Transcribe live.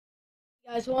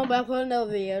Guys, welcome back for another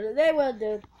video. Today we'll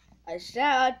do a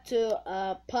shout out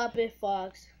to Puppet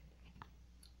Fox.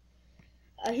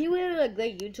 He was a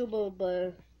great YouTuber,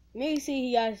 but me see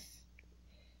he has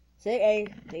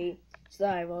the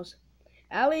rivals.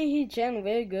 Ali, he channel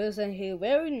very good and he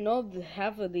very know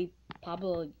half of the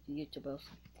popular YouTubers.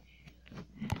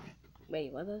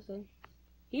 Wait, what is it?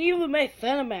 He even made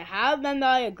fun of me. How he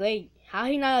not a great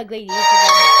YouTuber?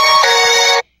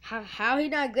 How he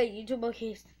not a great YouTuber?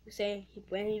 He's saying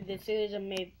when he the series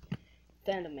made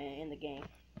fun of me in the game.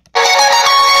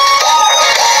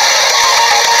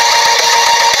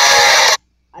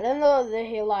 I don't know that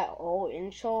he like old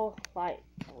intro like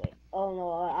wait. Oh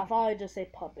no, I thought I just say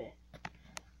puppet.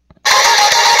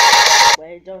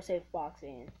 Wait, don't say fox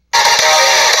in.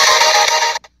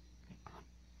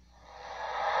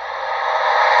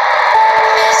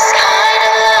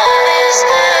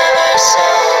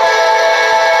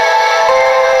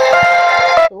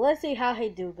 So let's see how he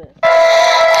do this.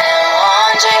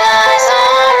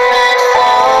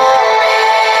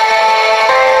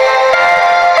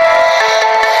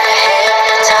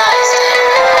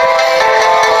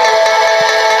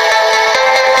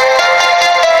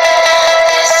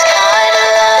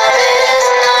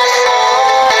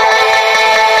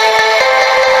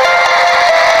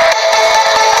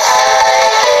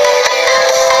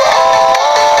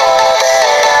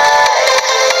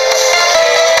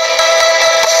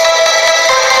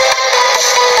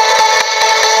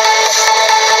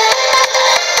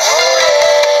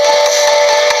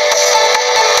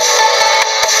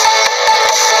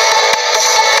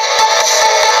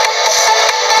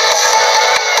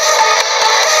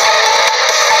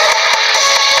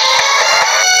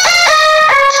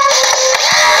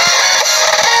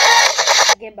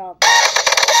 About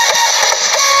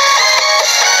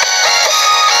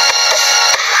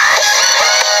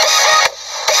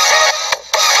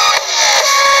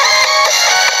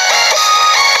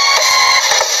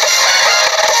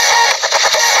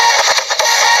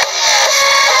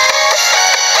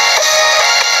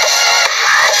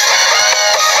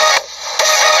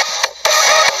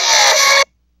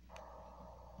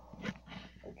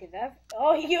okay,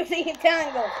 that you're thinking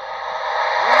tangles.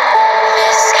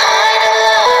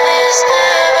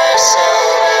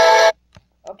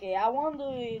 Okay, I wonder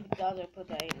if you guys put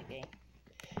that in the game.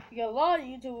 Because a lot of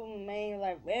YouTubers made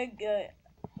like very good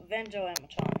Avenger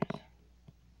animatronics.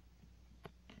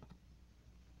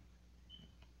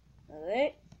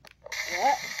 Alright?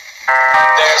 What?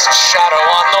 There's a shadow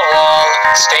on the wall.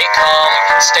 Stay calm,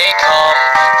 stay calm.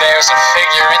 There's a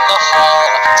figure in the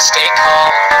hall. Stay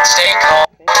calm, stay calm.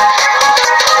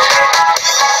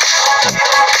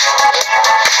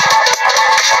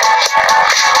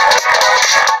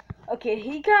 Okay,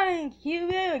 he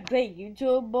really a great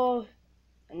YouTuber,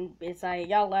 and it's like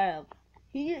y'all laugh.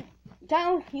 He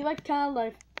like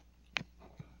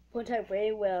put up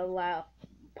very well like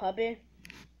puppet.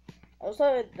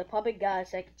 Also, the puppet got a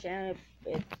second channel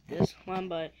with this one,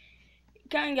 but he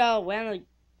kind of got random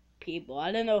people.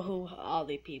 I don't know who all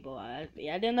the people are.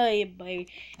 I don't know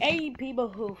any people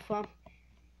who from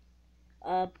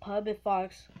Puppet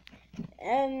Fox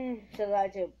and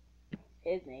select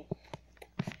his name.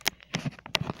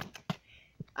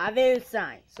 I very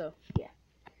signed, so yeah.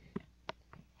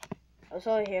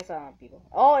 Also, here's some people.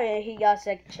 Oh, yeah, he got a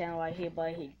second channel right here,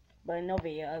 but no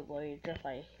video, just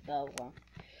like the other one.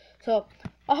 So,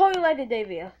 I hope you liked today's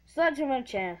video. Subscribe to my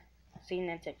channel. See you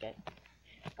next time.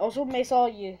 Also, make sure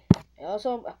you.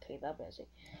 Okay, that's basic.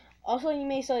 Also, you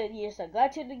make sure you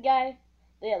subscribe to the guy,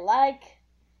 leave a like,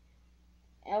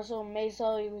 and also make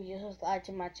sure you subscribe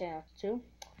to my channel too.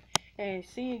 And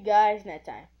see you guys next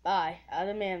time. Bye.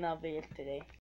 I'll make another video today.